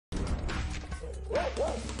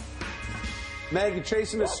Meg, you're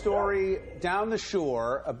chasing a story down the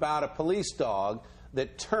shore about a police dog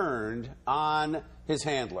that turned on his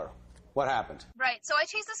handler. What happened? Right. So I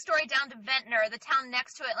chased the story down to Ventnor, the town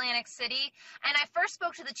next to Atlantic City, and I first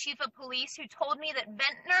spoke to the chief of police, who told me that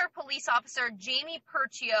Ventnor police officer Jamie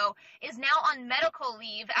Pirchio is now on medical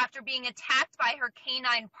leave after being attacked by her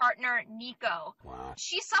canine partner, Niko. Wow.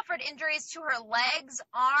 She suffered injuries to her legs,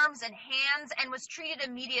 arms, and hands and was treated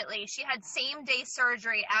immediately. She had same-day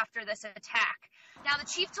surgery after this attack. Now, the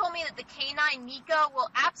chief told me that the canine, Niko, will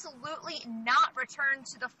absolutely not return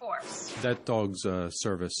to the force. That dog's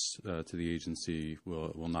service to the agency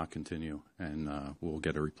will not continue, and we'll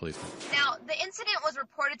get a replacement. Now, the incident was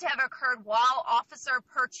reported to have occurred while Officer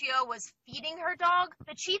Pirchio was feeding her dog.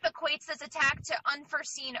 The chief equates this attack to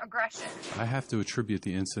unforeseen aggression. I have to attribute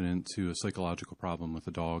the incident to a psychological problem with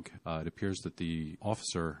the dog. It appears that the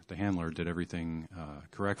officer, the handler, did everything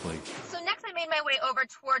correctly. So next I made my way over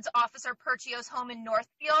towards Officer Pirchio's home in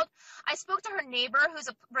Northfield. I spoke to her neighbor, who's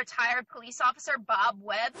a retired police officer, Bob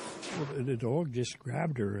Webb. Well, the dog just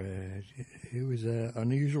grabbed her. It was an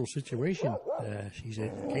unusual situation. She's a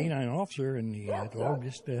canine officer, and the dog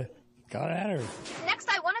just got at her. Next,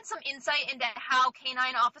 I wanted some insight into how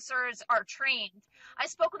canine officers are trained. I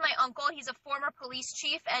spoke with my uncle. He's a former police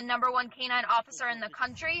chief and #1 canine officer in the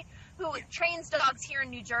country who trains dogs here in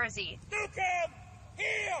New Jersey.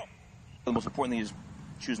 The most important thing is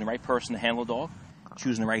choosing the right person to handle a dog,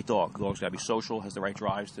 choosing the right dog. The dog's got to be social, has the right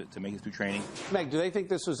drives to make it through training. Meg, do they think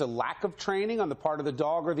this was a lack of training on the part of the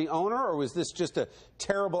dog or the owner, or was this just a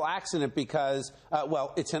terrible accident because,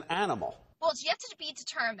 well, it's an animal? Well, it's yet to be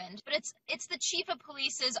determined, but it's the chief of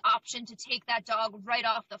police's option to take that dog right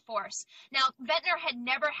off the force. Now, Ventnor had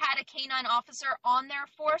never had a canine officer on their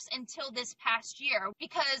force until this past year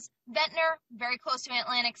because Ventnor, very close to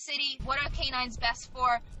Atlantic City, what are canines best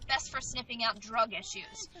for? Best for sniffing out drug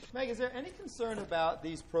issues. Meg, is there any concern about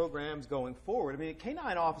these programs going forward? I mean,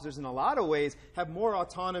 canine officers in a lot of ways have more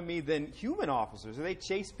autonomy than human officers. They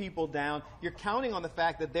chase people down. You're counting on the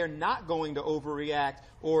fact that they're not going to overreact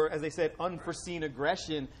or, as they said, unforeseen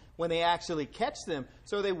aggression when they actually catch them.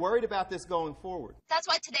 So are they worried about this going forward? That's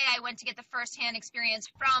why today I went to get the first-hand experience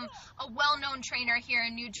from a well-known trainer here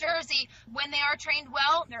in New Jersey. When they are trained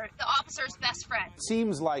well, they're the officer's best friend.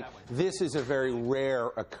 Seems like this is a very rare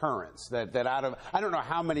occurrence. That out of, I don't know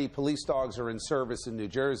how many police dogs are in service in New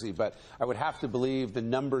Jersey, but I would have to believe the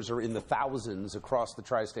numbers are in the thousands across the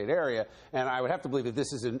tri-state area, and I would have to believe that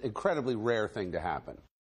this is an incredibly rare thing to happen.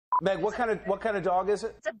 Meg, what kind of dog is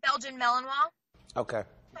it? It's a Belgian Malinois. Okay.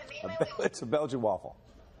 It's a Belgian waffle.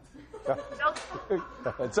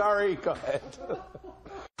 Sorry, go ahead.